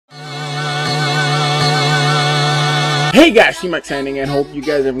Hey guys, T-Max signing and hope you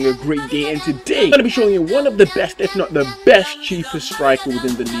guys are having a great day, and today I'm going to be showing you one of the best, if not the best, cheapest striker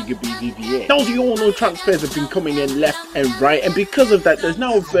within the Liga Bbva. Now, as you all know, transfers have been coming in left and right, and because of that there's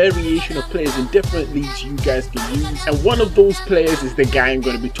now a variation of players in different leagues you guys can use, and one of those players is the guy I'm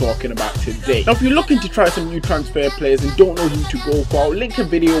going to be talking about today. Now, if you're looking to try some new transfer players and don't know who to go for, I'll link a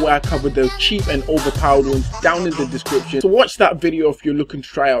video where I cover the cheap and overpowered ones down in the description, so watch that video if you're looking to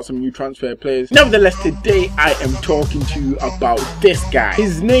try out some new transfer players. Nevertheless, today I am talking to you about this guy.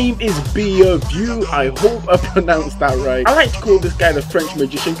 His name is Bbva. I hope I pronounced that right. I like to call this guy the French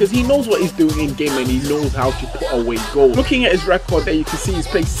magician because he knows what he's doing in game and he knows how to put away goals. Looking at his record there, you can see he's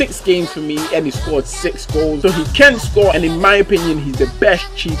played 6 games for me and he scored 6 goals. So he can score, and in my opinion he's the best,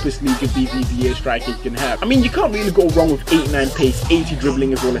 cheapest Liga Bbva striker you can have. I mean, you can't really go wrong with 89 pace, 80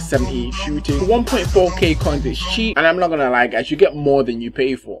 dribbling as well as 78 shooting. 1.4k coins is cheap, and I'm not gonna lie guys, you get more than you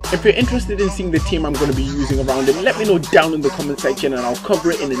pay for. If you're interested in seeing the team I'm going to be using around him, let me know down in the comment section and I'll cover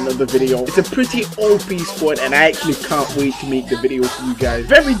it in another video. It's a pretty OP squad and I actually can't wait to make the video for you guys.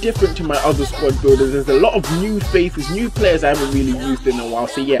 Very different to my other squad builders. There's a lot of new faces, new players I haven't really used in a while,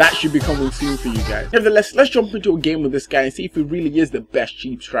 so yeah, that should be coming soon for you guys. Nevertheless, let's jump into a game with this guy and see if he really is the best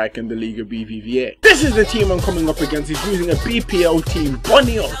cheap striker in the Liga Bbva. This is the team I'm coming up against. He's using a BPL team,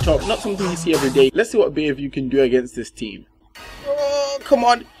 Bunny up top, not something you see every day. Let's see what Bbva can do against this team. Oh, come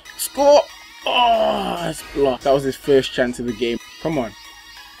on, score! Oh, that's blocked. That was his first chance of the game. Come on,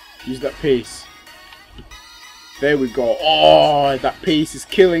 use that pace. There we go. Oh, that pace is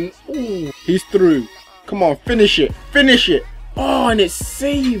killing. Ooh, he's through. Come on, finish it, finish it. Oh, and it's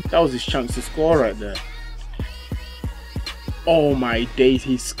saved. That was his chance to score right there. Oh my days,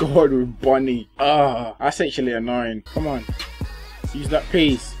 he scored with Bunny. Ah, that's actually annoying. Come on, use that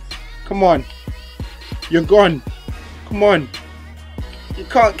pace. Come on, you're gone. Come on, you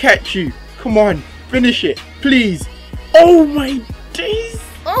can't catch you. Come on, finish it, please. Oh my days.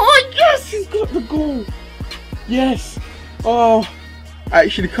 Oh yes, he's got the goal. Yes. Oh, I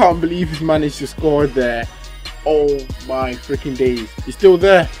actually can't believe he's managed to score there. Oh my freaking days. He's still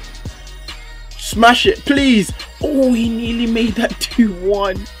there. Smash it, please. Oh, he nearly made that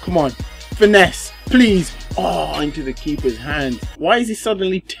 2-1. Come on, finesse, please. Oh, into the keeper's hand. Why is he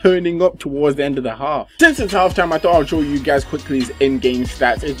suddenly turning up towards the end of the half? Since it's halftime, I thought I'll show you guys quickly his in-game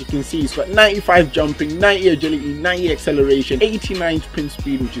stats. As you can see, he's got 95 jumping, 90 agility, 90 acceleration, 89 sprint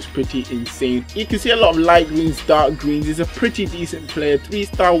speed, which is pretty insane. You can see a lot of light greens, dark greens. He's a pretty decent player.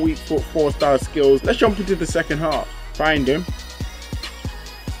 3-star weak foot, 4-star skills. Let's jump into the second half. Find him.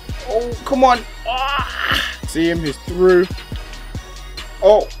 Oh, come on. Ah! See him, he's through.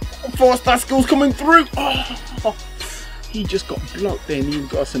 Oh, 4-star skills coming through. Oh, he just got blocked there and he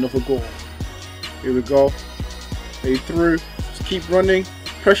got us another goal. Here we go. He through. Just keep running.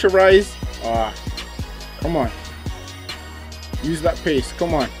 Pressurize. Ah, come on. Use that pace.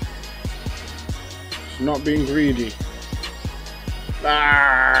 Come on. It's not being greedy.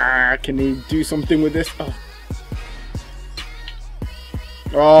 Ah, can he do something with this? Oh.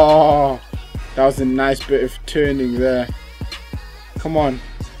 Oh, that was a nice bit of turning there. Come on.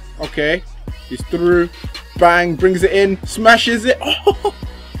 Okay, he's through. Bang, brings it in, smashes it. Oh,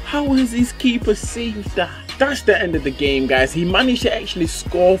 how has his keeper saved that? That's the end of the game, guys. He managed to actually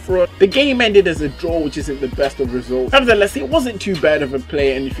score for us. The game ended as a draw, which isn't the best of results. Nevertheless, it wasn't too bad of a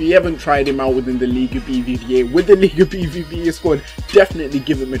play, and if you haven't tried him out within the Liga Bbva, with the Liga Bbva squad, definitely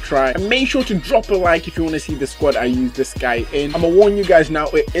give him a try. And make sure to drop a like if you want to see the squad I use this guy in. I'm gonna warn you guys now,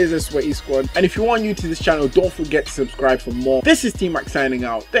 it is a sweaty squad. And if you are new to this channel, don't forget to subscribe for more. This is T-Max signing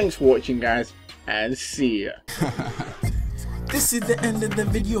out. Thanks for watching, guys, and see ya. This is the end of the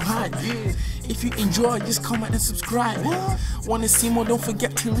video hype. If you enjoy, just comment and subscribe. Want to see more? Don't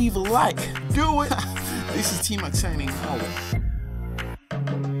forget to leave a like. Do it. This is T-Max signing out.